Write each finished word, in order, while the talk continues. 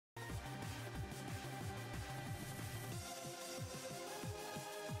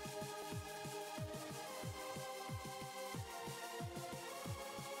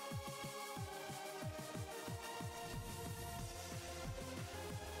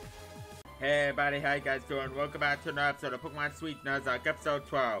Hey everybody, how you guys doing? Welcome back to another episode of Pokemon Sweet Nuzlocke, episode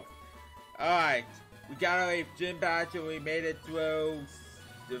 12. Alright, we got our gym badge, we made it through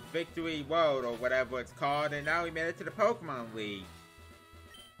the Victory World, or whatever it's called, and now we made it to the Pokemon League.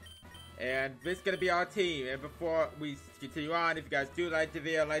 And this is going to be our team, and before we continue on, if you guys do like the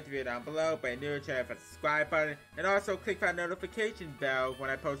video down below, but new to the channel, hit the subscribe button, and also click that notification bell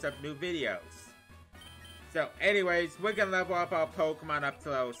when I post up new videos. So anyways, we're going to level up our Pokemon up to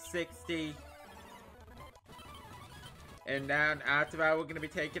level 60. And then after that, we're going to be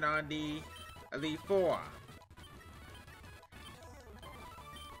taking on the Elite Four.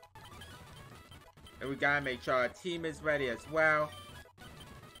 And we got to make sure our team is ready as well.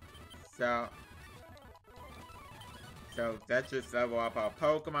 So let's just level up our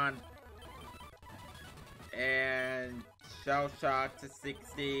Pokemon. And Shell Shock to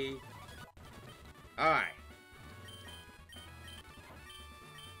 60. Alright.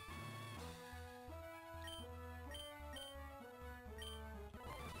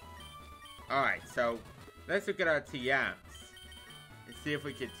 Alright, so let's look at our TMs and see if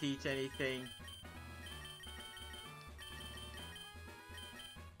we can teach anything.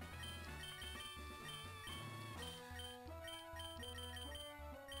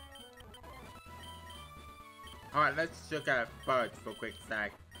 Alright, let's look at Fudge for a quick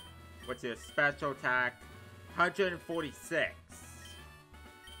sec. What's your special attack? 146.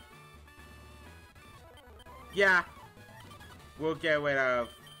 Yeah, we'll get rid of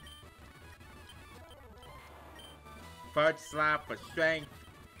Fudge Slap for strength.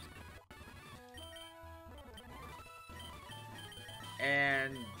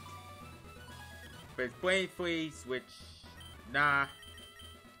 And with Brain Freeze, which, nah.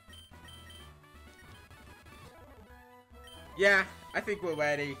 Yeah, I think we're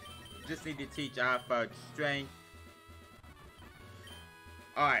ready. Just need to teach our Fudge strength.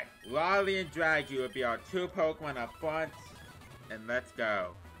 Alright, Lolly and Draggy will be our two Pokemon up front. And let's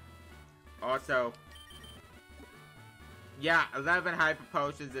go. Also, yeah, 11 Hyper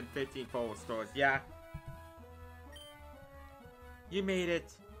Potions and 15 Full Stores, yeah. You made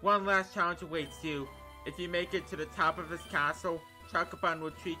it. One last challenge awaits you. If you make it to the top of this castle, CHOCOBUN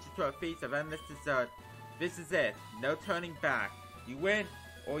will treat you to a feast of endless dessert. This is it. No turning back. You win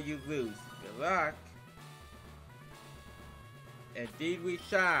or you lose. Good luck. Indeed we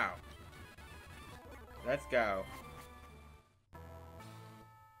shall. Let's go.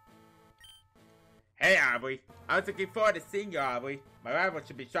 Hey Aubrey, I was looking forward to seeing you, Aubrey. My rival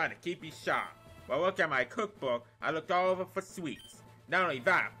should be trying to keep you sharp. While looking at my cookbook, I looked all over for sweets. Not only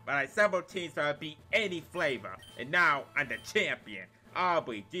that, but I assembled teams that would beat any flavor. And now, I'm the champion.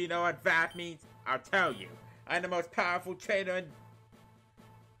 Aubrey, do you know what that means? I'll tell you. I'm the most powerful trainer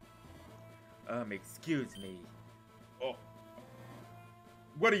in... excuse me. Oh.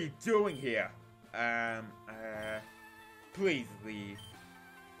 What are you doing here? Please leave.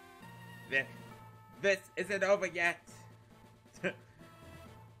 This isn't over yet.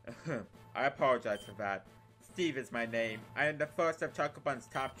 I apologize for that. Steve is my name. I am the first of CHOCOBUN's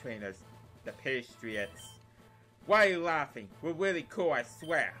top trainers, the Patriots. Why are you laughing? We're really cool, I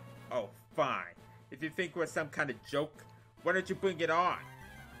swear. Oh, fine. If you think we're some kind of joke, why don't you bring it on?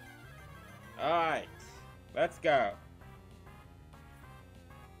 Alright, let's go.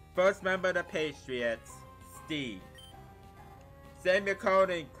 First member of the Patriots, Steve. Send your code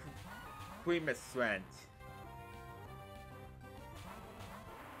in Quemasrent.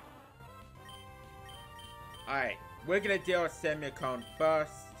 Alright, we're gonna deal with Semicone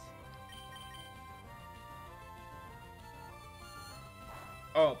first.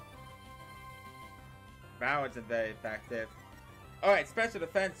 Oh. That wasn't very effective. Alright, special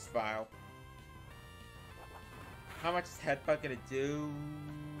defense file. How much is Headbutt gonna do?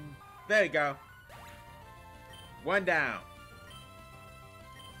 There you go. One down.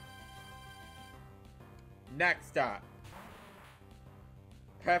 Next up,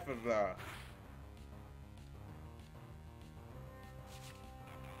 Pepperville.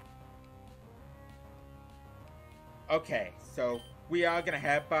 Okay, so we are gonna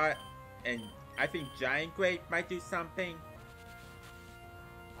headbutt, and I think Giant Grape might do something.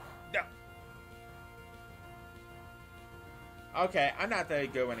 No. Okay, I'm not very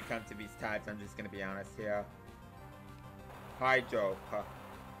good when it comes to these types. I'm just gonna be honest here. Hydro.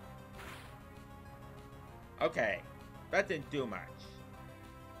 Okay, that didn't do much.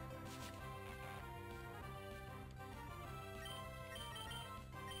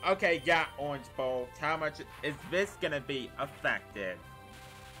 Okay, yeah, Orange Bolt. How much is this gonna be effective?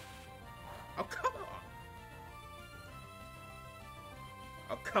 Oh, come on.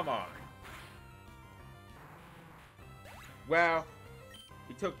 Oh, come on. Well,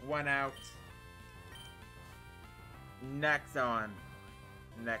 We took one out. Next up,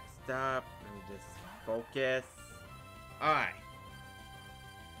 let me just focus. Alright.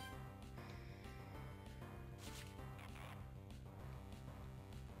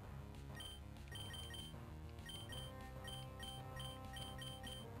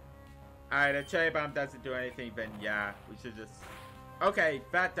 Alright, the cherry bomb doesn't do anything, then yeah, we should just... Okay,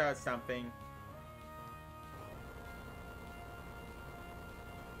 that does something.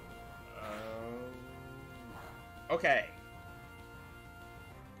 Okay.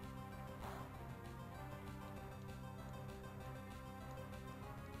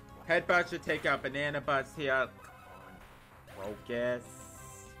 Headbutt should take out banana butts here. Come on. Focus.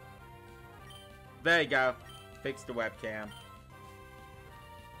 There you go. Fix the webcam.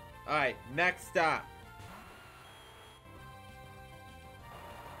 Alright, next up.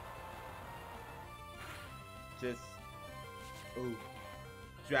 Just... Ooh.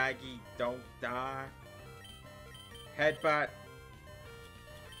 Draggy, don't die. Headbutt.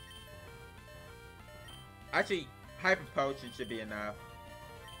 Actually, Hyper Potion should be enough.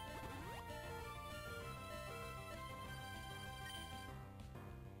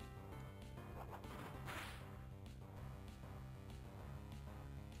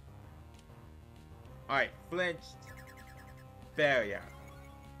 Alright, flinched. Barrier.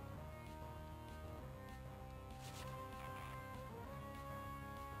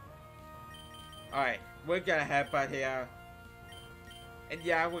 Alright, we're gonna headbutt here. And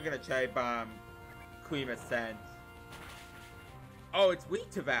yeah, we're gonna cherry bomb Queen Ascent. Oh, it's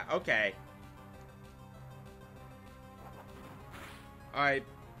weak to that. Okay. Alright.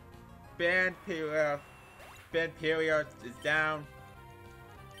 Banpelia is down.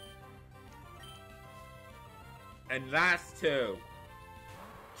 And last two.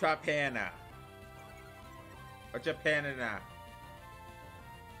 Trapana. Or Japanina.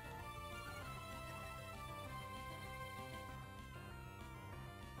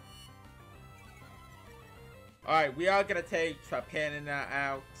 Alright, we are gonna take Trapanina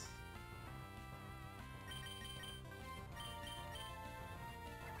out.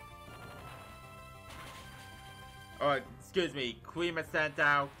 Oh, excuse me, Queen Ascent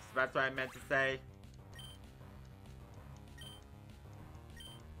out. That's what I meant to say.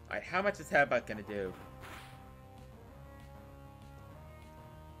 Alright, how much is Headbutt gonna do?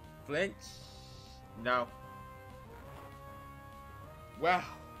 Flinch? No. Well,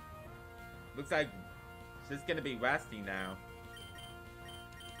 looks like she's gonna be resting now.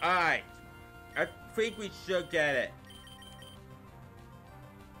 Alright. I think we should get it.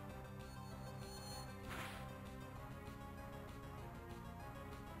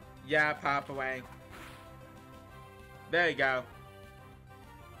 Yeah, pop away. There you go.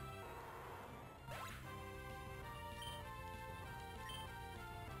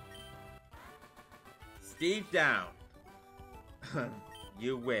 Steve down.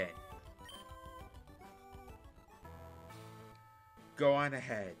 You win. Go on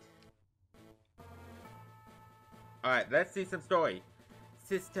ahead. Alright, let's see some story.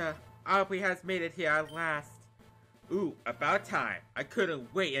 Sister, Aubrey has made it here at last. Ooh, about time. I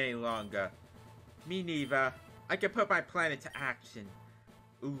couldn't wait any longer. Me neither. I can put my plan into action.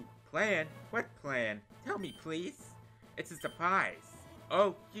 Ooh, plan? What plan? Tell me, please. It's a surprise.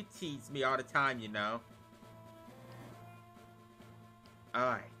 Oh, you tease me all the time, you know.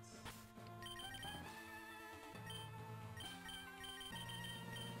 Alright.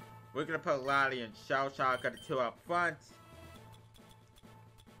 We're gonna put Lolly and Shell Shock at the two up front.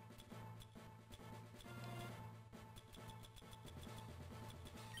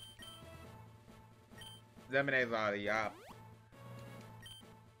 Lemonade Lolly up.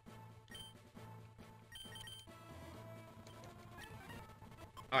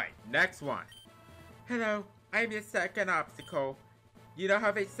 Alright, next one. Hello, I'm your second obstacle. You know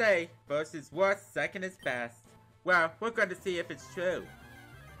how they say, first is worst, second is best. Well, we're going to see if it's true.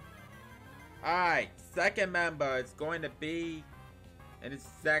 Alright, second member is going to be in the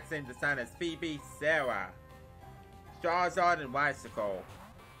exact same design as Phoebe, Sarah, Charizard, and Bicycle.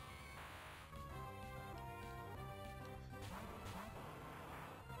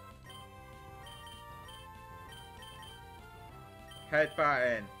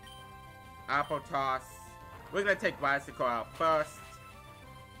 Headbutt and Apple Toss. We're gonna take Bicycle out first.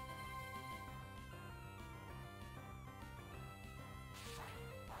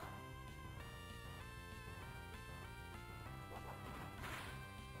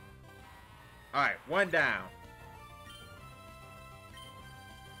 Alright, one down.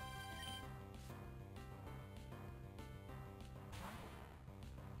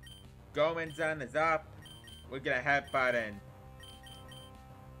 Gomanzan is up. We're gonna headbutt and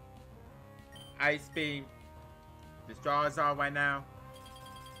Ice Beam. The straws are right now.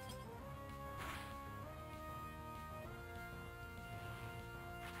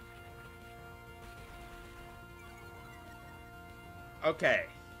 Okay.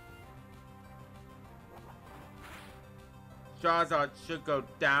 Charizard should go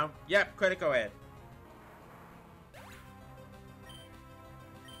down. Yep, critical hit.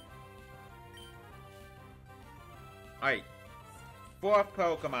 Alright. Fourth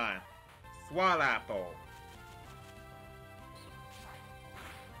Pokemon. Swallow.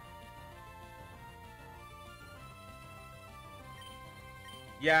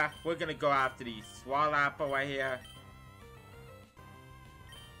 Yeah, we're gonna go after the Swallow right here.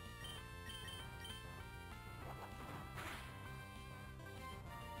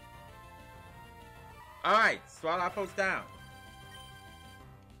 Alright, Swallow's down.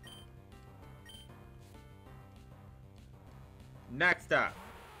 Next up,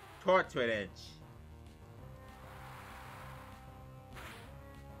 Tortwidge.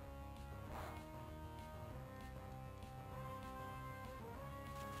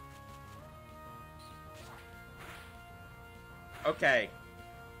 Okay.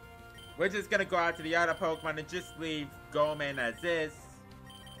 We're just gonna go out to the other Pokemon and just leave Goldman as is.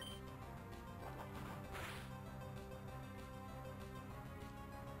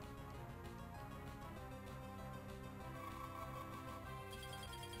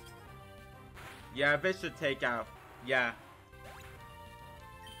 Yeah, this should take out. Yeah.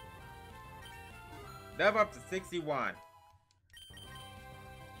 Level up to 61.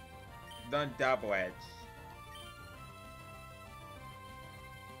 Done Double Edge.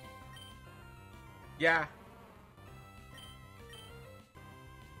 Yeah.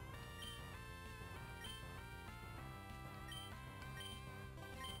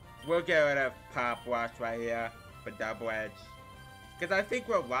 We'll get rid of Pop Wash right here for Double Edge. Because I think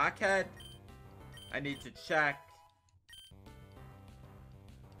we're Rockhead. I need to check.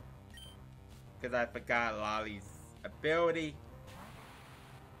 Because I forgot Lolly's ability.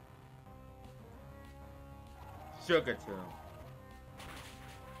 Sugar Tomb.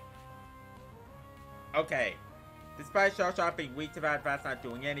 Okay. Despite Shellshock being weak to that, that's not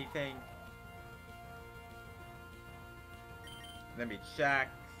doing anything. Let me check.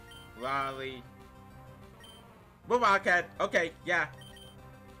 Lolly. Move Rockhead. Okay, yeah.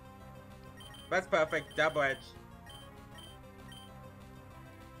 That's perfect. Double Edge.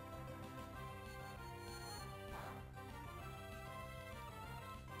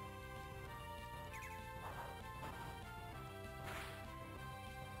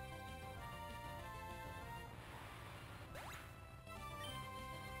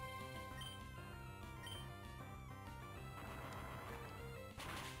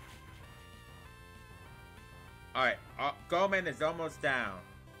 Alright, Goldman is almost down.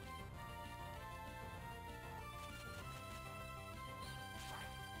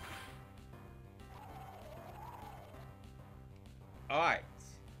 Alright.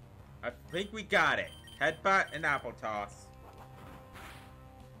 I think we got it. Headbutt and Apple Toss.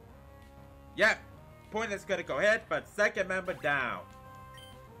 Yep. Point is gonna go ahead, but second member down.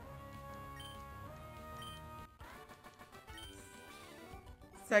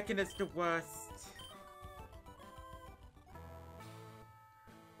 Second is the worst.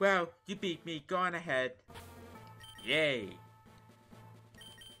 Well, you beat me. Go on ahead. Yay.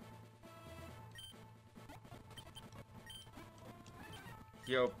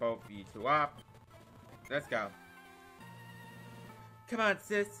 Heal both of you two up. Let's go. Come on,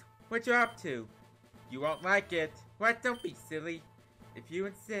 sis. What you up to? You won't like it. What? Don't be silly. If you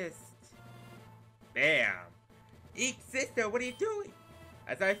insist. Bam. Eek, sister, what are you doing?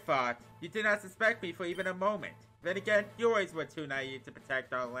 As I thought, you did not suspect me for even a moment. Then again, you always were too naive to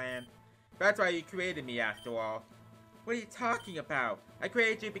protect our land. That's why you created me, after all. What are you talking about? I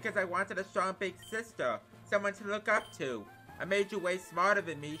created you because I wanted a strong big sister. Someone to look up to. I made you way smarter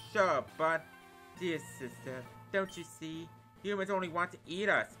than me, sure, but... Dear sister, don't you see? Humans only want to eat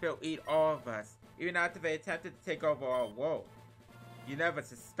us. They'll eat all of us. Even after they attempted to take over our world. You never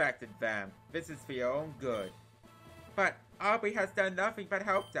suspected them. This is for your own good. But Aubrey has done nothing but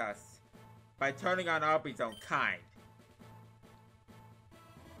helped us. By turning on Aubrey's own kind.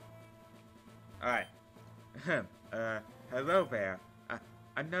 Alright. Hello there.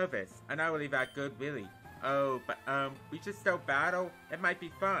 I'm nervous, and I will leave that good Willy. Oh, but, we should still battle? It might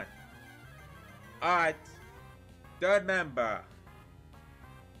be fun. Alright. Third member.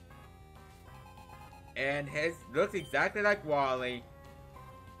 And his looks exactly like Wally.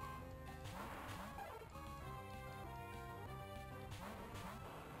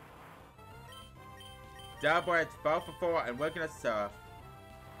 Double Edge, 4 for 4, and we're gonna surf.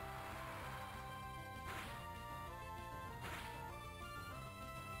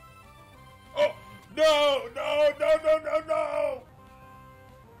 No, no, no, no, no, no!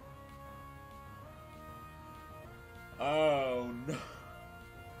 Oh, no.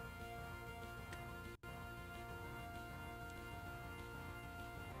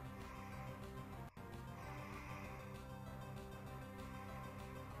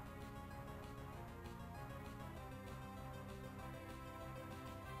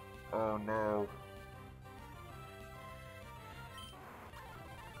 Oh, no.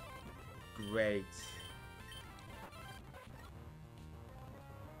 Great.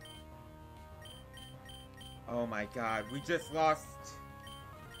 Oh my god, we just lost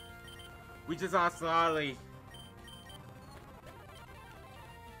Lolly.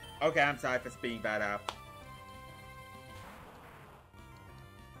 Okay, I'm sorry for speeding that up.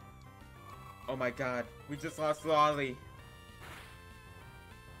 Oh my god, we just lost Lolly.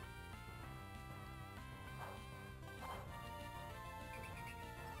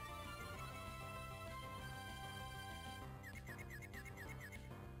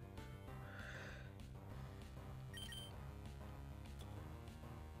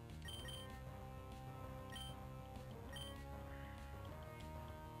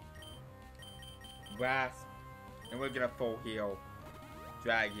 Grasp, and we're gonna full heal.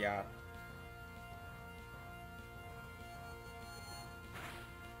 Drag ya.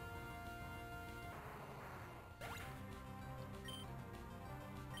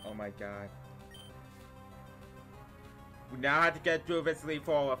 Oh my god. We now have to get through this lead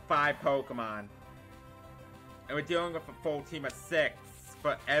full of 5 Pokemon. And we're dealing with a full team of 6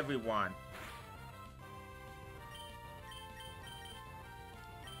 for everyone.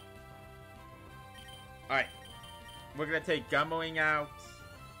 Alright. We're gonna take Gummoing out.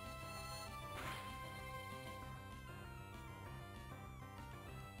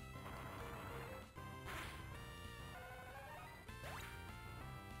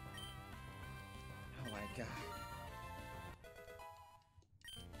 Oh my god.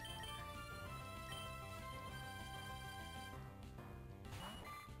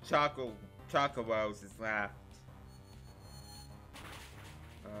 Choco Rose is left.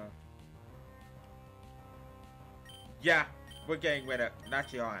 Yeah, we're getting rid of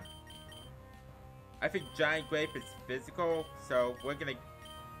Nachion. I think Giant Grape is physical, so we're gonna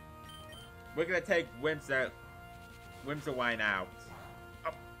take Whimsawine out.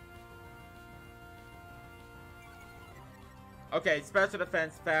 Oh. Okay, special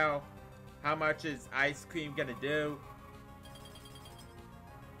defense fell. How much is Ice Cream gonna do?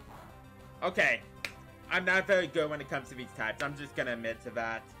 Okay, I'm not very good when it comes to these types. I'm just gonna admit to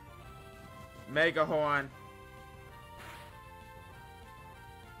that. Mega Horn.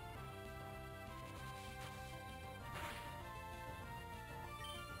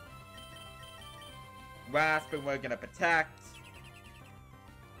 Rasp, and we're gonna protect.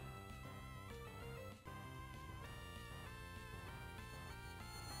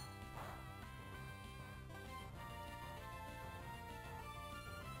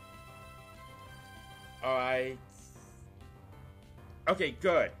 Alright. Okay,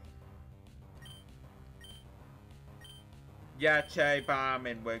 good. Yeah, Cherry Bomb,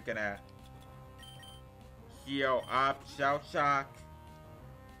 and we're gonna heal up. Shell Shock.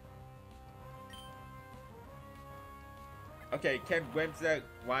 Okay, can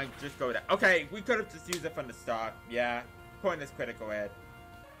Whimsawine just go down? Okay, we could have just used it from the start. Yeah, pointless critical hit.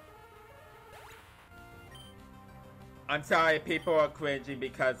 I'm sorry, people are cringing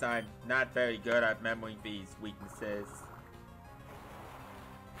because I'm not very good at remembering these weaknesses.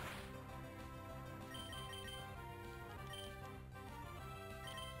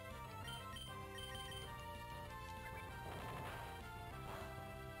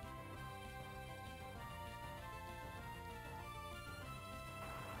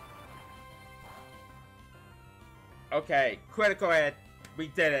 Okay, critical hit. We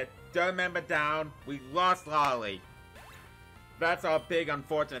did it. Third member down. We lost Lolly. That's our big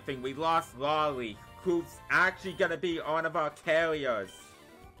unfortunate thing. We lost Lolly, who's actually gonna be one of our carriers.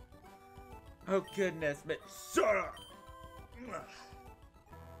 Oh goodness, but shut up!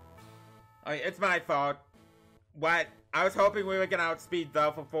 Alright, it's my fault. What? I was hoping we were gonna outspeed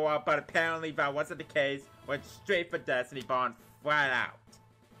Delta 4, but apparently that wasn't the case. Went straight for Destiny Bond, flat out.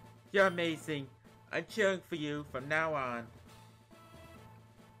 You're amazing. I'm cheering for you from now on.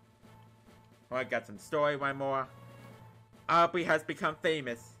 Oh, I got some story, one more. Aubrey has become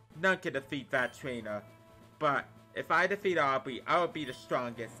famous. None can defeat that trainer. But if I defeat Aubrey, I will be the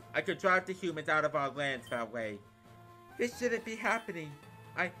strongest. I could drive the humans out of our lands that way. This shouldn't be happening.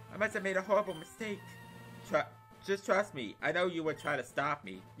 I must have made a horrible mistake. Just trust me. I know you would try to stop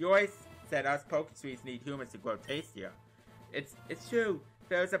me. You always said us Pokesweets need humans to grow tastier. It's true.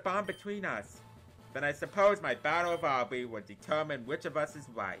 There is a bond between us. then I suppose my battle of Aubrey will determine which of us is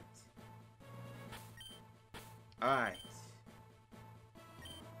right. Alright.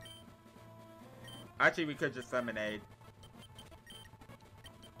 Actually, we could just lemonade.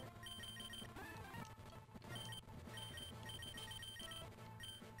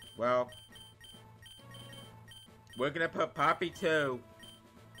 Well, we're gonna put Poppy 2.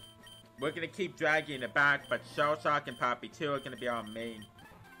 We're gonna keep dragging in the back, but Shell Shock and Poppy 2 are gonna be our main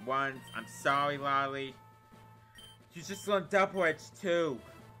ones. I'm sorry, Lolly. You just learned Double Edge too.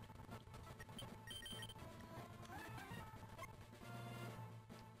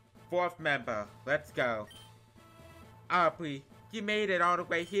 Fourth member, let's go. Aubrey, you made it all the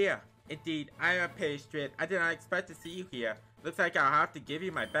way here. Indeed, I am Pastry. I did not expect to see you here. Looks like I'll have to give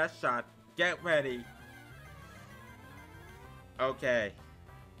you my best shot. Get ready. Okay.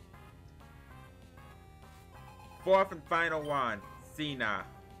 Fourth and final one, Cena.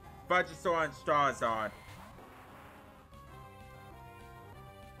 Venusaur and Charizard.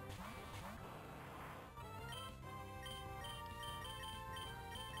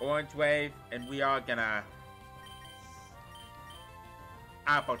 Orange Wave, and we are gonna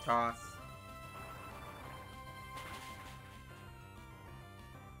Apple Toss.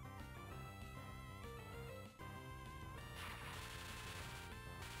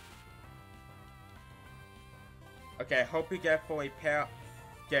 Okay, hope you get fully pale.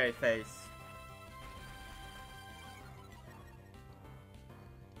 Scary face.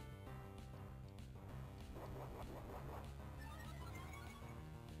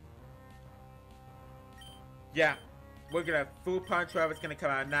 Yeah, we're gonna full punch whoever's gonna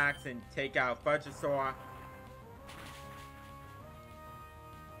come out next and take out Venusaur.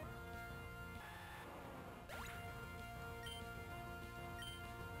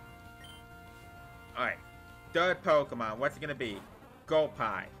 Alright, third Pokemon, what's it gonna be?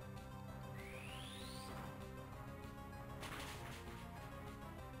 Golpie.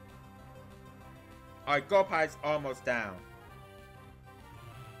 Alright, Golpie's almost down.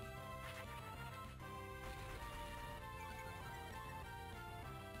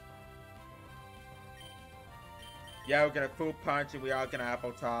 Yeah, we're gonna full punch and we are gonna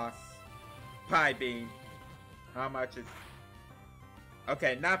apple toss. Pie bean. How much is...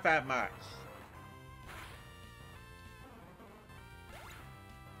 Okay, not that much.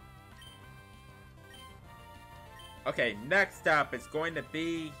 Okay, next up is going to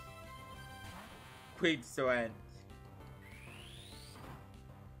be... Queensland.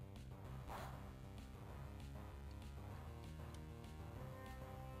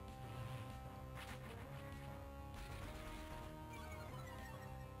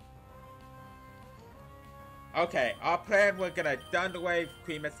 Okay, our plan, we're gonna Thunderwave,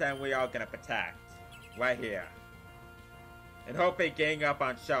 Queensland, we are gonna protect. Right here. And hope they gang up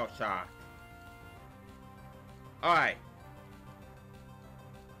on Shell Shock. Alright.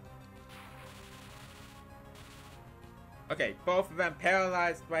 Okay, both of them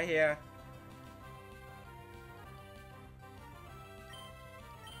paralyzed right here.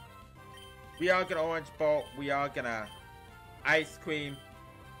 We are gonna Orange Bolt, we are gonna Ice Cream.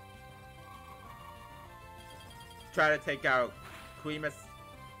 Try to take out Queensland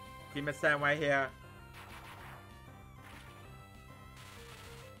right here.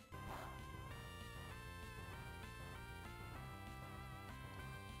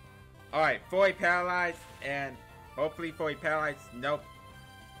 Alright, fully paralyzed, and hopefully fully paralyzed. Nope.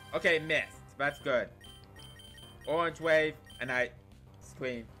 Okay, missed. That's good. Orange Wave, and Ice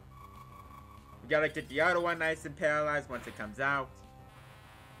Cream. We gotta get the other one nice and paralyzed once it comes out.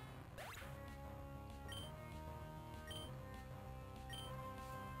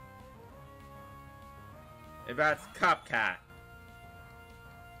 And that's Cupcat.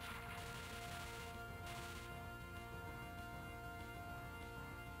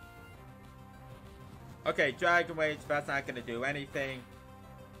 Okay, Dragon Rage, that's not gonna do anything.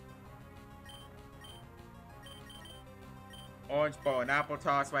 Orange Bowl and Apple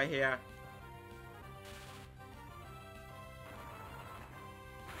Toss right here.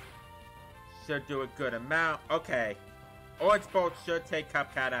 Should do a good amount. Okay. Orange Bolt should take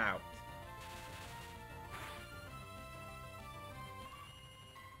Cupcat out.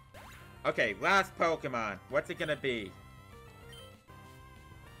 Okay, last Pokemon. What's it gonna be?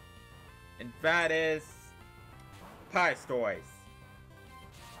 And that is... Pistoise.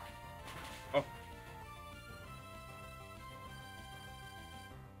 Oh.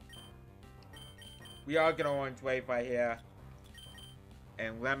 We are gonna Orange Wave right here.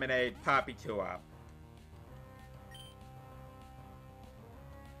 And Lemonade Poppy 2 up.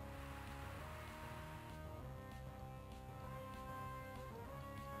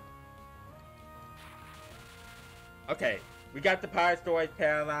 Okay, we got the power storage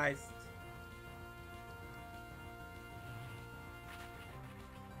paralyzed.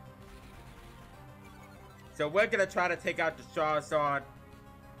 So we're gonna try to take out the Charizard.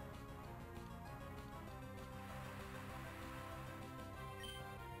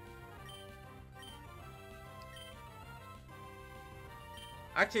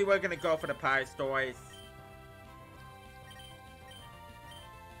 Actually, we're gonna go for the power storage.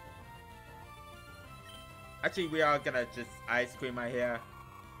 Actually, we are gonna just ice cream right here.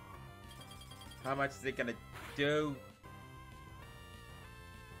 How much is it gonna do?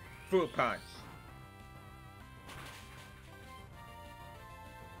 Fruit punch.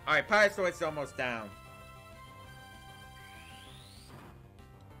 Alright, Pirate Sword's almost down.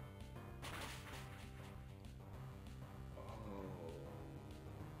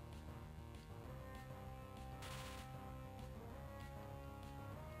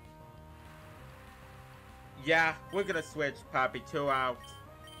 Yeah, we're gonna switch Poppy 2 out.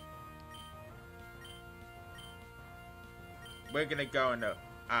 We're gonna go into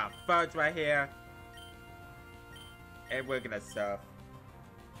Fudge right here. And we're gonna surf.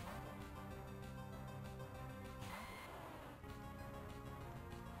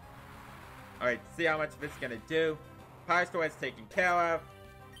 Alright, see how much this is gonna do. Power Store is taken care of.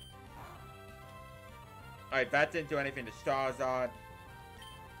 Alright, that didn't do anything to Charizard.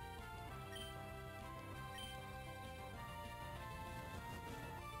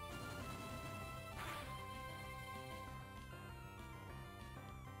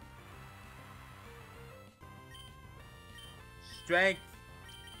 Strength,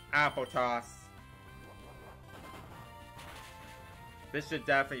 Apple Toss. This should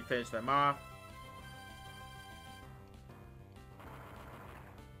definitely finish them off.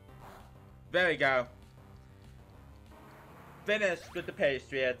 There we go. Finished with the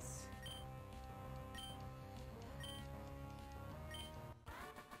Patriots.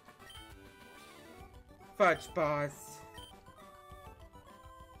 Fudge bars.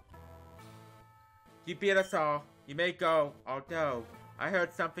 You beat us all. You may go, although I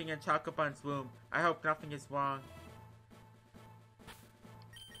heard something in CHOCOBUN's room. I hope nothing is wrong.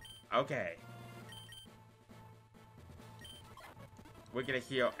 Okay. We're gonna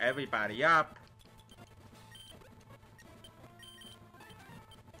heal everybody up.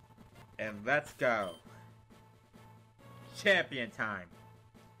 And let's go. Champion time.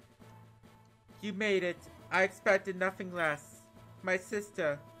 You made it. I expected nothing less. My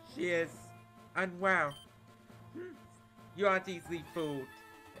sister, she is unwell. You aren't easily fooled.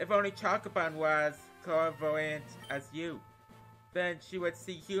 If only CHOCOBUN was clairvoyant as you, then she would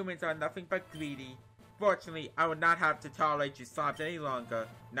see humans are nothing but greedy. Fortunately, I would not have to tolerate you slobs any longer.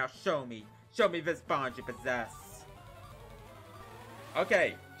 Now show me. Show me this bond you possess.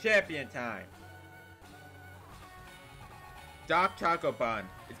 Okay, champion time. Dark CHOCOBUN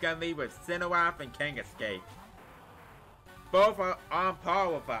is gonna lead with Sinnoh and King Escape. Both are on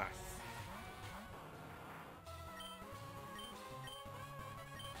par with us.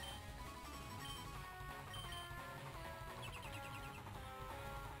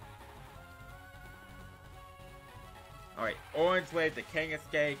 Alright, Orange Wave to King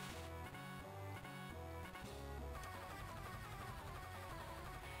Escape.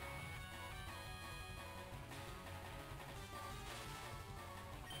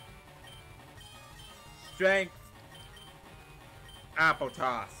 Strength. Apple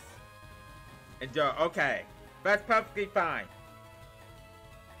Toss. Endure. Okay. That's perfectly fine.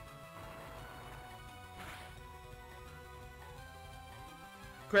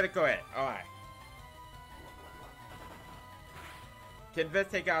 Critical hit. Alright. Can this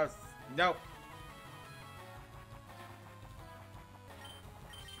take out? Nope.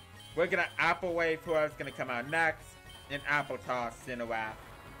 We're gonna Apple Wave whoever's gonna come out next. And Apple Toss Sinnoh.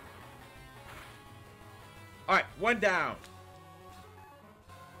 Alright, one down.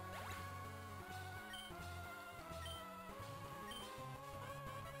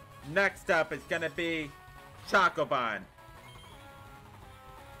 Next up is gonna be CHOCOBUN.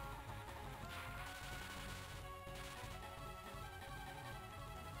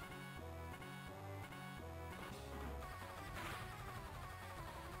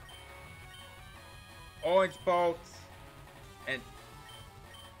 Orange Bolt and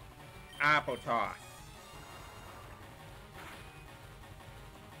Apple Toss.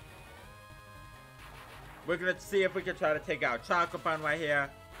 We're gonna see if we can try to take out CHOCOBUN right here.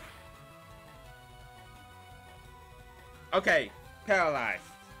 Okay, paralyzed.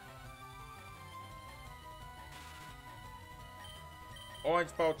 Orange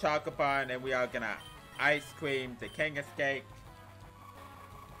Bolt CHOCOBUN, and we are gonna Ice Cream the King Escape.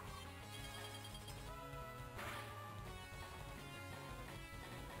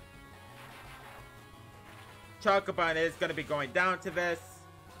 CHOCOBUN is going to be going down to this.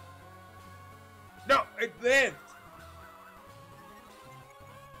 No, it lived!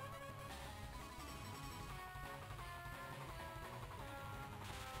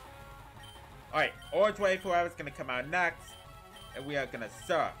 Alright, Orange Wave, whoever's going to come out next. And we are going to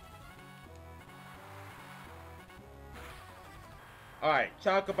surf. Alright,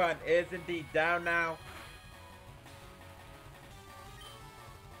 CHOCOBUN is indeed down now.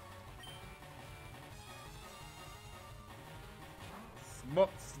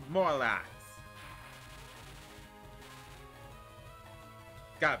 Snorlax.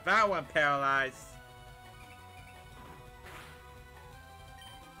 Got that one paralyzed.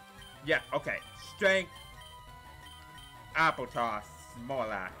 Yeah, okay. Strength. Apple Toss.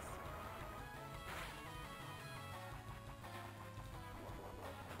 Snorlax.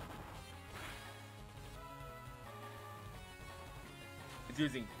 It's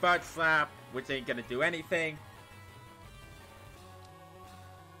using Fudge Slap, which ain't gonna do anything.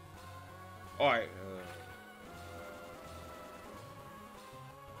 Alright.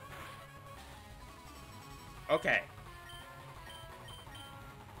 Okay.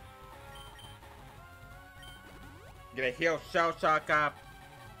 Gonna heal Shell Shock up.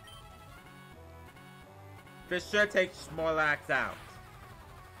 This should take Snorlax out.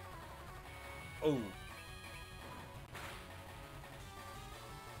 Ooh.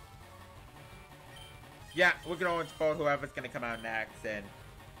 Yeah, we're gonna orange bolt whoever's gonna come out next and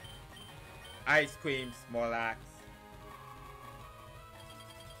Ice Cream Snorlax.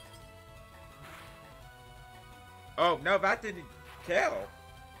 Oh, no, that didn't kill.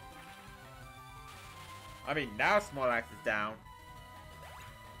 I mean, now Snorlax is down.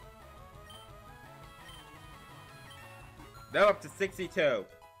 They're up to 62.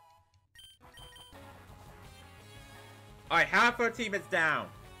 Alright, half our team is down.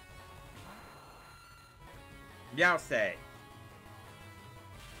 Meowsay.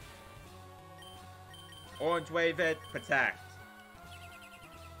 Orange Wave it, protect.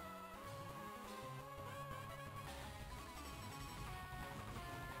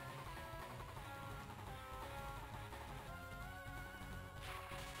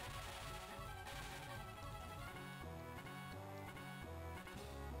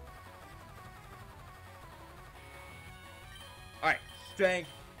 Alright, strength,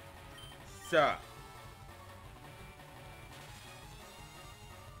 surf.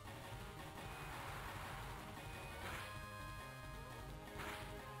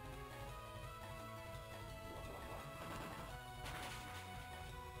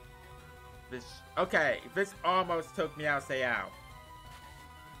 Okay, this almost took Meowsay out.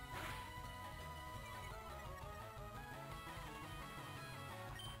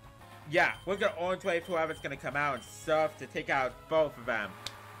 Yeah, we're gonna orange wave whoever's gonna come out and surf to take out both of them.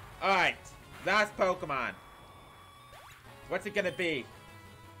 Alright, last Pokemon. What's it gonna be?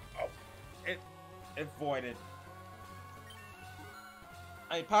 Oh, it voided.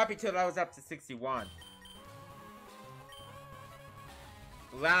 I mean, Poppy Tilla was up to 61.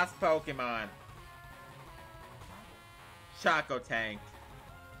 Last Pokemon. Choco Tank.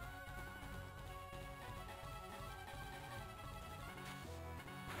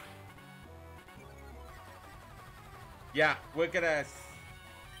 Yeah, we're gonna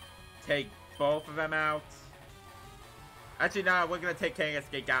take both of them out. Actually, no, we're gonna take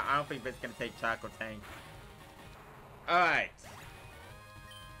Kangaskhan out. I don't think it's gonna take Choco Tank. Alright.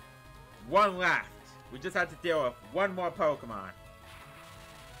 One left. We just have to deal with one more Pokemon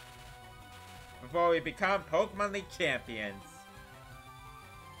before we become Pokemon League champions.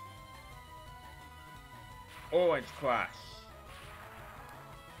 Orange Crush.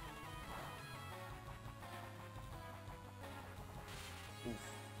 Oof.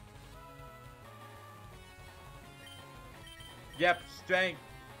 Yep, strength.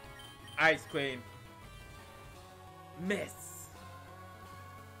 Ice Cream. Miss.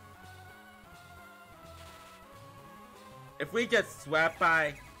 If we get swept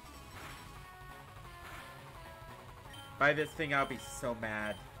by this thing, I'll be so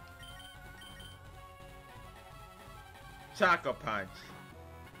mad. Choco Punch.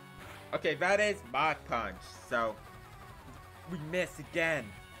 Okay, that is Mach Punch, so we miss again.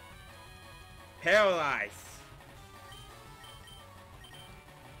 Paralyze.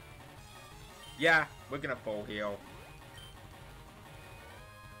 Yeah, we're gonna full heal.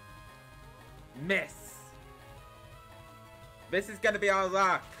 Miss. This is gonna be our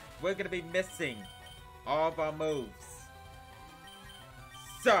luck. We're gonna be missing all of our moves.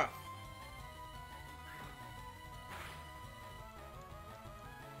 So,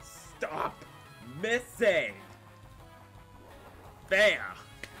 stop missing. There.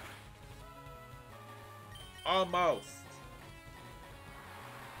 Almost.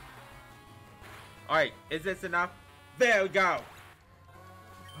 Alright, is this enough? There we go.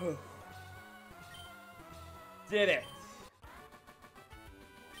 Did it.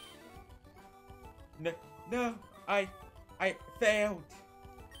 No, I failed.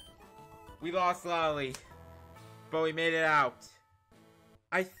 We lost Lolly, but we made it out.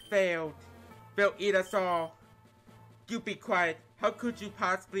 I failed. They'll eat us all. You be quiet. How could you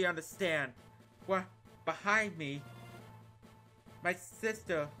possibly understand? What? Behind me? My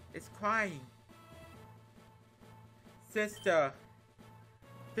sister is crying. Sister,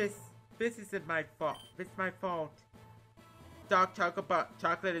 this isn't my fault. It's my fault. Dark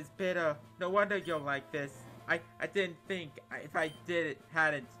chocolate is bitter. No wonder you're like this. I didn't think. If I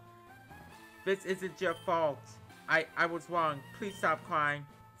hadn't. This isn't your fault. I was wrong. Please stop crying.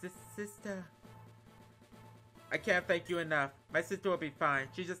 Sister. I can't thank you enough. My sister will be fine.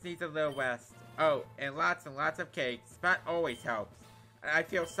 She just needs a little rest. Oh, and lots of cakes. That always helps. I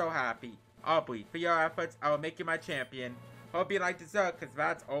feel so happy. Aubrey, for your efforts, I will make you my champion. Hope you like dessert, because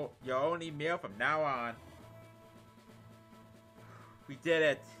that's your only meal from now on. We did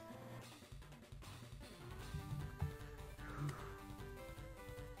it.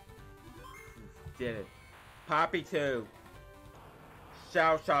 Did it. Poppy 2.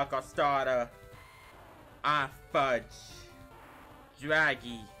 Shell Shock our starter. Fudge.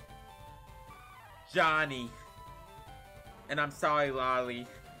 Draggy. Johnny. And I'm sorry, Lolly.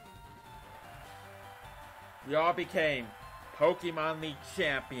 We all became Pokemon League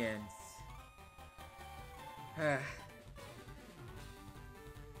champions.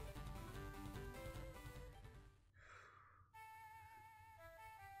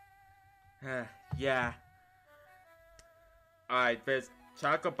 Yeah. Alright, there's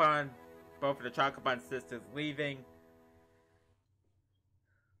CHOCOBUN. Both of the CHOCOBUN sisters leaving.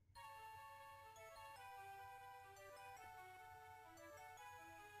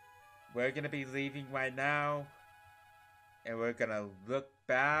 We're gonna be leaving right now. And we're gonna look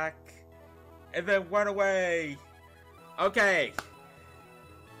back. And then run away. Okay.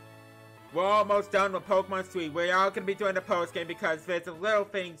 We're almost done with Pokemon Sweet. We're all gonna be doing the post game because there's a little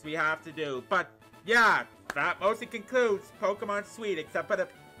things we have to do. But yeah, that mostly concludes Pokemon Sweet, except for the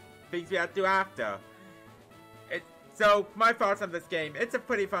things we have to do after. So my thoughts on this game: it's a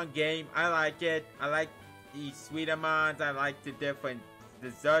pretty fun game. I like it. I like the Sweetamons. I like the different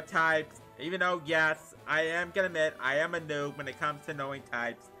dessert types. Even though, yes, I am gonna admit I am a noob when it comes to knowing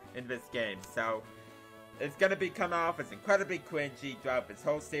types in this game. So it's gonna be coming off as incredibly cringy throughout this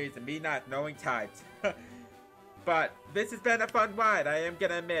whole series of me not knowing types. But this has been a fun ride, I am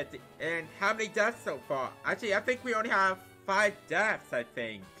gonna admit. And how many deaths so far? Actually, I think we only have 5 deaths, I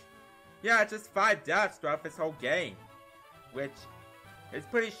think. Yeah, just 5 deaths throughout this whole game. Which is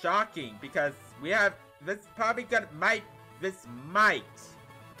pretty shocking because we have, this probably might,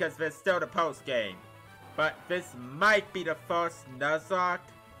 because there's still the post game. But this might be the first Nuzlocke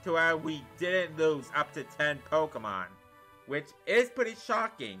to where we didn't lose up to 10 Pokemon. Which is pretty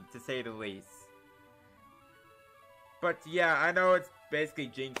shocking, to say the least. But yeah, I know it's basically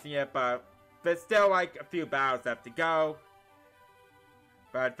jinxing it, but there's still like a few battles left to go.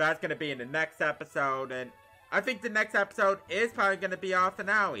 But that's going to be in the next episode, and I think the next episode is probably going to be our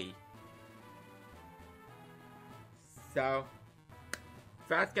finale. So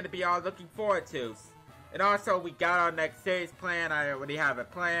that's going to be all looking forward to. And also, we got our next series plan. I already have a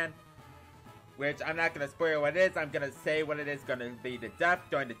plan, which I'm not going to spoil what it is. I'm going to say what it is going to be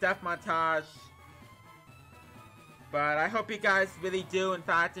during the death montage. But I hope you guys really do, in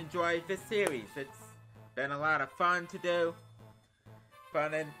fact, enjoy this series. It's been a lot of fun to do.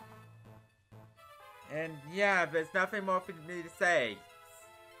 Fun and yeah, there's nothing more for me to say.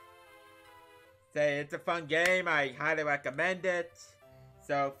 It's a fun game. I highly recommend it.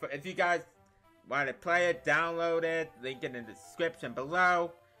 So if you guys want to play it, download it. Link in the description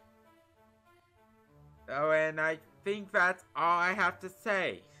below. Oh, and I think that's all I have to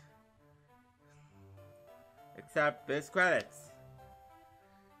say. Except this credits.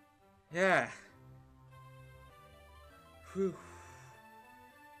 Yeah. Whew.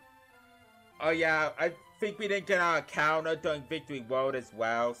 Oh yeah, I think we didn't get our counter during Victory Road as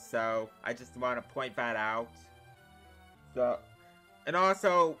well, so I just want to point that out. So, and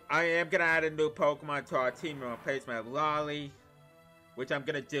also, I am going to add a new Pokemon to our team in replacement of Lolly, which I'm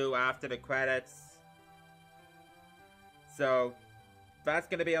going to do after the credits. So, that's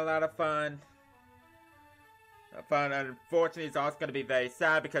going to be a lot of fun. Unfortunately, it's also going to be very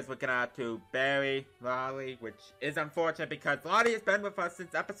sad because we're going to have to bury Lolly, which is unfortunate because Lolly has been with us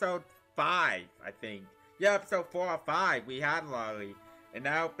since episode 5, I think. Yeah, episode 4 or 5, we had Lolly, and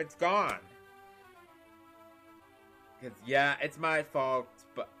now it's gone. Because, yeah, it's my fault,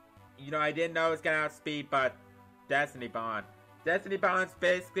 but, you know, I didn't know it was gonna outspeed, but Destiny Bond. Destiny Bond's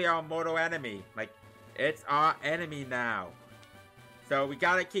basically our mortal enemy. Like, it's our enemy now. So we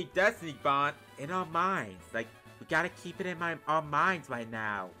gotta keep Destiny Bond in our minds. Like, we gotta keep it in our minds right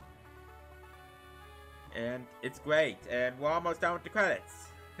now. And it's great. And we're almost done with the credits.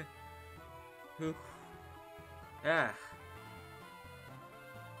 Yeah.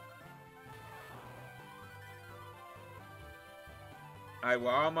 Alright,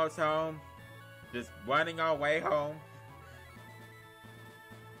 we're almost home. Just running our way home.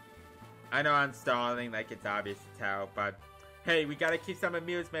 I know I'm stalling, like it's obvious to tell, but hey, we gotta keep some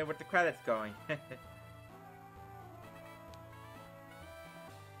amusement with the credits going.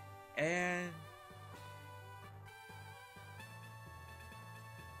 And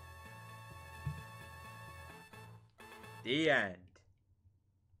the end.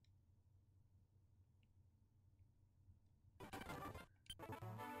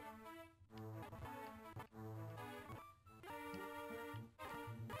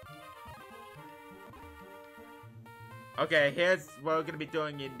 Okay, here's what we're going to be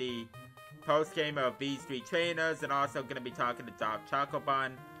doing in the post-game of these three trainers, and also going to be talking to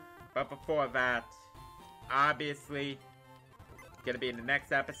CHOCOBUN. But before that, obviously, going to be in the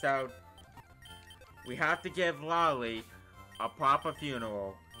next episode, we have to give Lolly a proper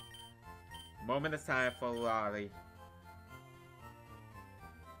funeral. Moment of silence for Lolly.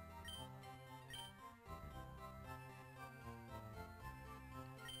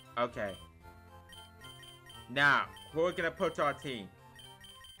 Okay. Now, who are we gonna put to our team?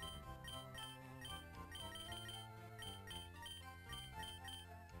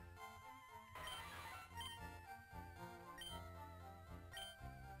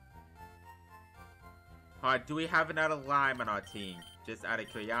 Alright, do we have another Lime on our team? Just out of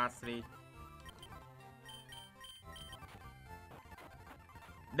curiosity.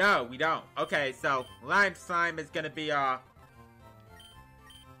 No, we don't. Okay, so Lime Slime is gonna be our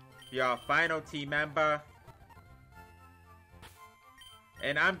final team member.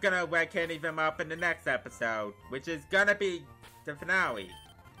 And I'm gonna reckoning him up in the next episode, which is gonna be the finale.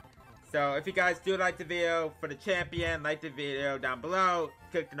 So if you guys do like the video for the champion, like the video down below,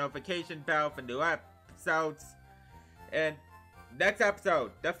 click the notification bell for new episodes. And next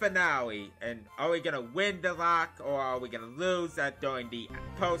episode, the finale. And are we gonna win the lock, or are we gonna lose during the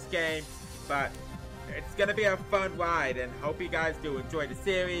post game? But it's gonna be a fun ride, and hope you guys do enjoy the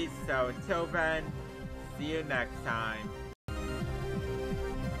series. So until then, see you next time.